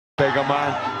bigger man.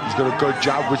 He's got a good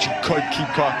jab, which he could keep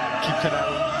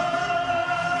Canelo.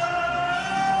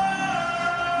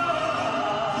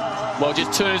 Well,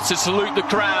 just turns to salute the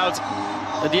crowd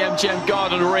at the MGM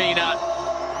Garden Arena,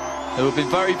 who have been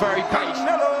very, very patient.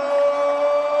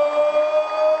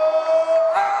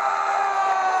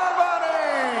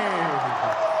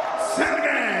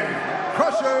 Sergey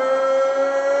Kovalev!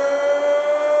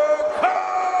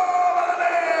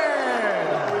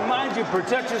 Remind you,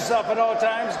 protect yourself at all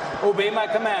times, obey my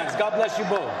commands. God bless you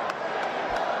both.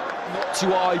 Not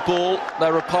to eyeball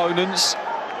their opponents.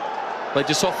 They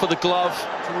just offer the glove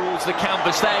towards the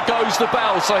canvas. There goes the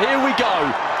bell. So here we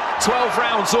go. 12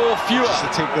 rounds or fewer. Just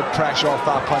to take the pressure off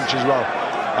that punch as well.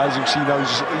 As you can see now,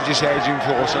 he's just edging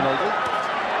closer now.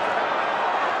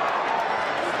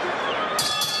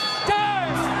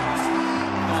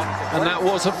 And that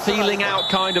was a feeling out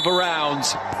kind of a round.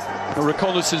 A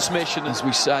reconnaissance mission, as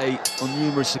we say, on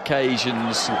numerous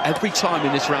occasions. Every time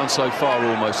in this round so far,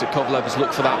 almost, that Kovalev has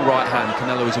looked for that right hand.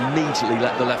 Canelo has immediately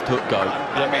let the left hook go.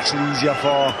 That makes it easier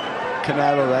for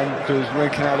Canelo then, because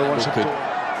when Canelo wants to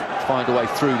find a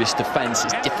way through this defence,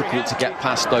 it's difficult to get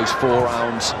past those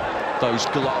forearms, those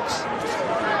gloves.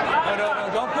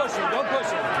 No, don't push him, don't push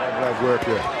him. Kovalev work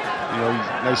here. You know, he's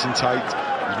nice and tight.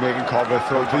 He's making Kovalev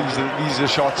throw. These are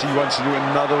the shots he wants to do.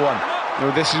 Another one.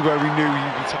 You know, this is where we knew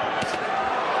he'd be.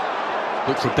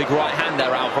 Looked for a big right hand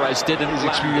there, Alvarez didn't. His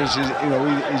experience is, you know,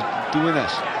 he's doing this.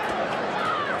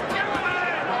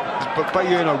 But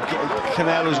you know,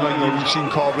 Canelo's not, you know, we've seen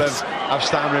Kovalev have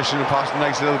stamina in the past, a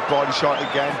nice little body shot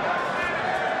again.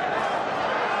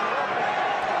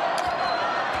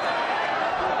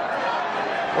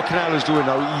 What Canelo's doing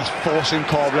now, he's forcing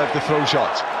Kovalev to throw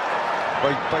shots.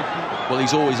 Well,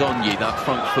 he's always on you, that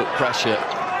front foot pressure.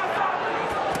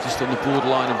 Just on the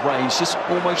borderline of range, just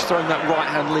almost throwing that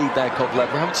right-hand lead there, Kovalev.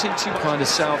 We haven't seen too kind of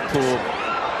southpaw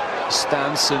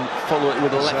stance and follow it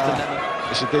with a left and then...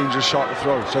 It's a dangerous shot to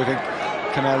throw, so I think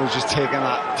Canelo's just taking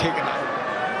that.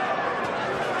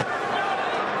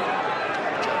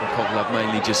 Kovalev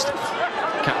mainly just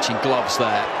catching gloves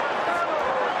there.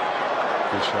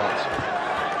 Good shots.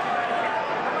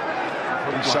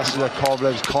 He says that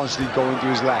Kovalev's constantly going to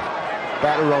his left.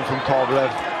 Better run from Kovalev.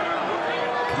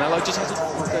 Canelo just hasn't...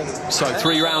 So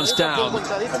 3 rounds down.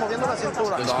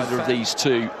 Either of these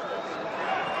two.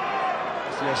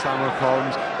 Yes, stamina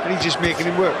problems, and he's just making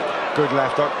him work. Good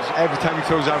left hook. Every time he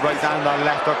throws that right hand, that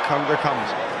left hook counter comes.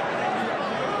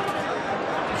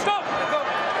 Stop!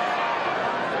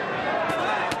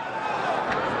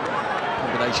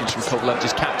 Combinations from Kovalev,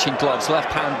 just catching gloves.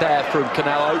 Left hand there from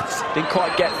Canelo. Didn't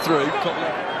quite get through.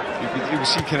 You can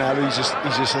see Canelo. He's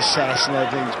just assessing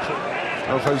everything.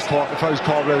 If I was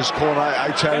Kovalev's corner,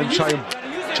 I'd try and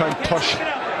push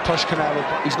Canelo.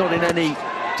 He's not in any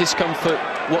discomfort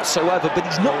whatsoever, but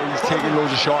he's not. He's taking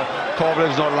loads of shots.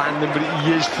 Kovalev's not landing, but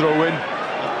he is throwing.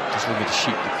 Just looking to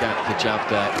shoot the jab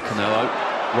there, Canelo,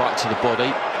 right to the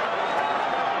body.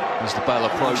 As the bell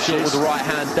approaches with the right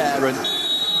hand there, and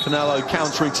Canelo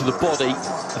countering to the body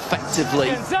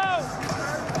effectively.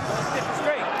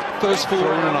 First 4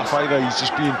 enough either. He's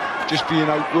just being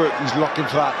outworked. He's looking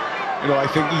for that. You know, I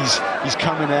think he's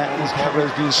coming there.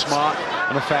 Kovalev being smart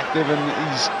and effective, and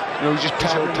he's just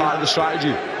part of the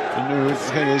strategy. And the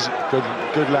thing is,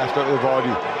 good left out of the body.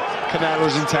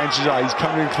 Canelo's intentions are he's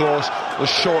coming in close. The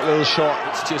short little shot.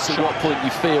 It's just at what point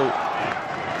you feel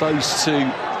those two.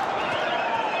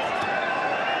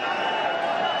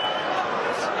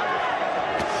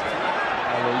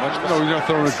 No, he's not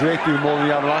throwing a great deal more than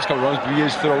he had the last couple of runs, but he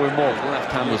is throwing more. The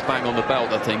left hand was bang on the belt,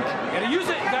 I think. You gotta use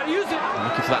it, you gotta use it.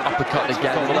 Looking for that uppercut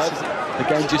again.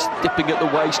 Again, just dipping at the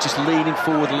waist, just leaning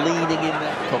forward, leaning in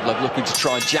there. Kovalev looking to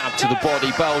try and jab to the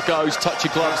body. Bell goes, touch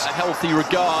of gloves, a healthy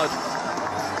regard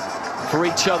for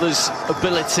each other's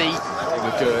ability.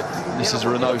 We're good. This is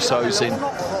Reynoso's in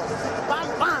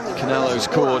Canelo's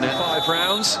corner. 5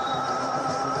 rounds.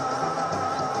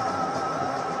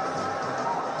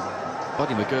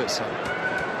 Buddy McGirt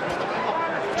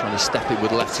trying to step it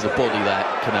with the left to the body there,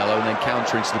 Canelo, and then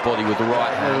countering to the body with the right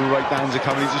hand. The right hands are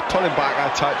coming. He's just pulling back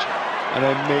that touch and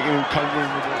then making him countering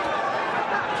with it.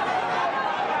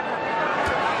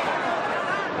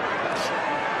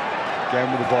 Again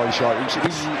with the body shot. You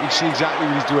see exactly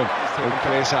what he's doing.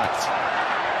 Place that.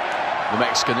 The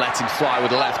Mexican let him fly with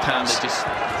the left hand. Just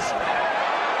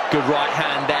good right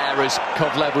hand there as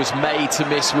Kovalev was made to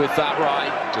miss with that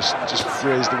right. Just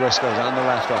frizz the whiskers and the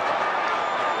left up.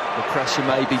 The pressure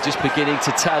may be just beginning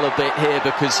to tell a bit here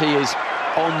because he is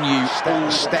on you.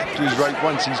 Step to his right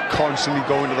once, he's constantly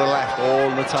going to the left all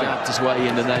the time. Jabbed his way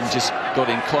in and then just got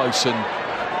in close and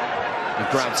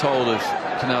grabbed hold of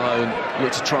Canelo and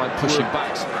look to try and push him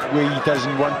back. Where he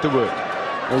doesn't want to work.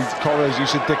 Kovalev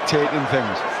used to dictating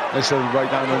things instead of right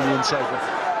down on the inside.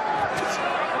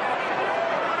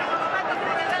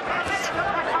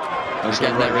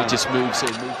 Again, there he just moves in.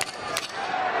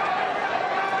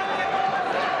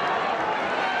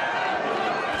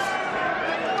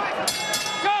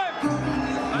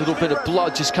 A little bit of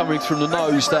blood just coming from the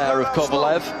nose there of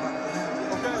Kovalev.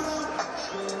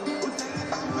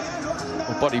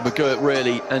 Well, Buddy McGirt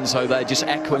really, Enzo, there just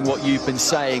echoing what you've been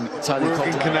saying.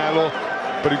 Working Canelo,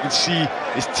 but you can see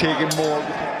he's taking more.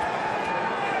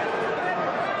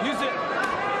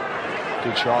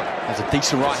 Good shot. There's a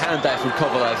decent right hand there from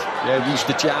Kovalev. Yeah, used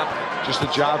the jab. Just the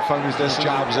jab, found his this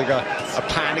jab is like a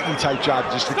panicky type jab,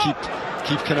 just to keep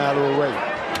Canelo away.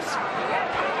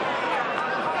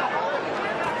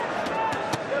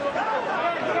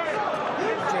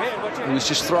 He was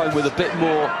just throwing with a bit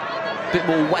more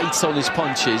weight on his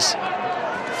punches.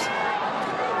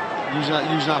 Using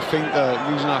that feint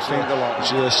a lot,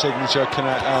 which is a signature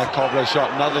Kovalev shot.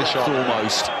 Another shot.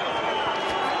 Almost.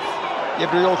 Yeah,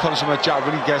 but it all comes from a jab.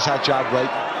 When he gets that jab right,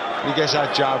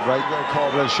 what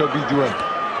Kovalev should be doing,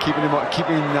 keeping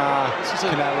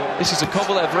Canelo. This is a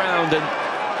Kovalev round, and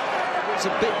there's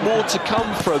a bit more to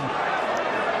come from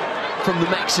the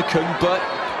Mexican, but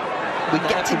we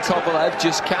get to Kovalev,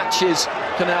 just catches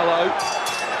Canelo.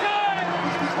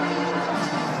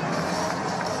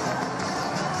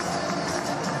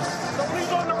 So when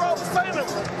he's on the rope, faint him,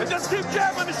 and just keep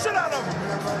jabbing the shit out of him,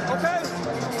 okay?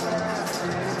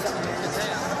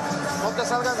 No te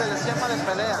salgas del esquema de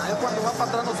pelea. Él cuando va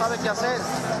para atrás no sabe qué hacer.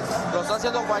 Lo está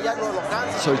haciendo fallar, lo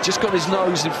cansa. So he's just got his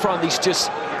nose in front. He's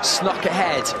just snuck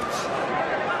ahead.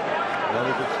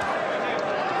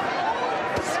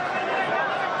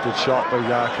 Good shot by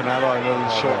Canelo. Another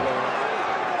shot.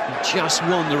 You just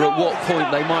wonder at what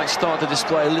point they might start to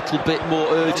display a little bit more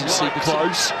urgency.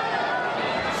 Close.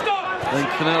 And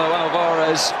Canelo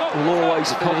Alvarez will always.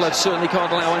 Kovalev certainly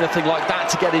can't allow anything like that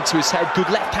to get into his head.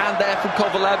 Good left hand there from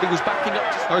Kovalev. He was backing up.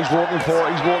 Oh, he's walking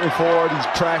forward. He's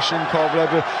pressuring Kovalev,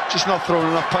 but just not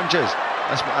throwing enough punches.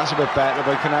 That's a bit better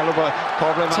by Canelo, but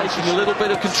Kovalev taking a little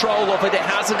bit of control of it. It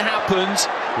hasn't happened.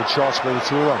 Good shots by the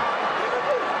two of them.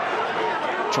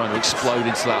 Trying to explode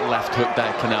into that left hook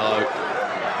there, Canelo.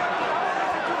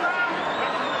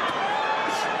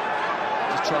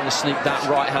 Just trying to sneak that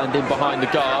right hand in behind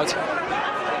the guard.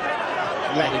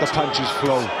 Let the punches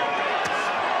flow.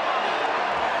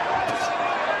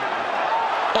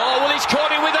 Oh, well, he's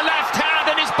caught him with the left hand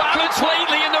and he's back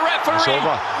completely, and the referee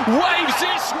waves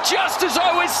this just as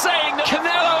I was saying.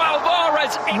 Canelo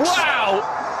Alvarez, wow!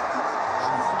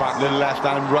 Back little left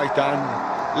hand, right hand,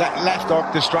 left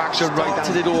hook, distraction, right hand.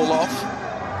 Started it all off.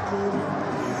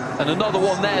 And another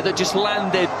one there that just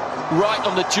landed right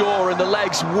on the jaw and the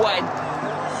legs went.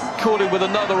 Caught him with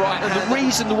another right, and the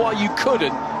reason why you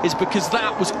couldn't is because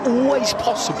that was always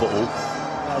possible.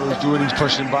 He's doing, he's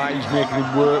pushing back, he's making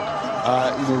him work,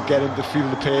 get him to feel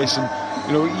the pace, and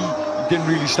he didn't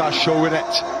really start showing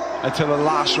it until the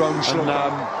last round.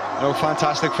 And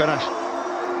fantastic finish.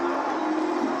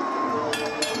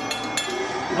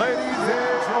 Ladies,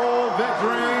 here's your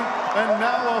victory, and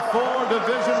now a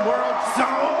 4-division world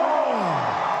champion,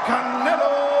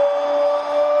 Canelo.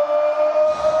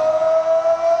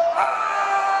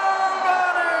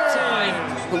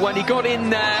 But when he got in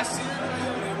there,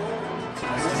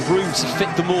 room to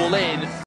fit them all in.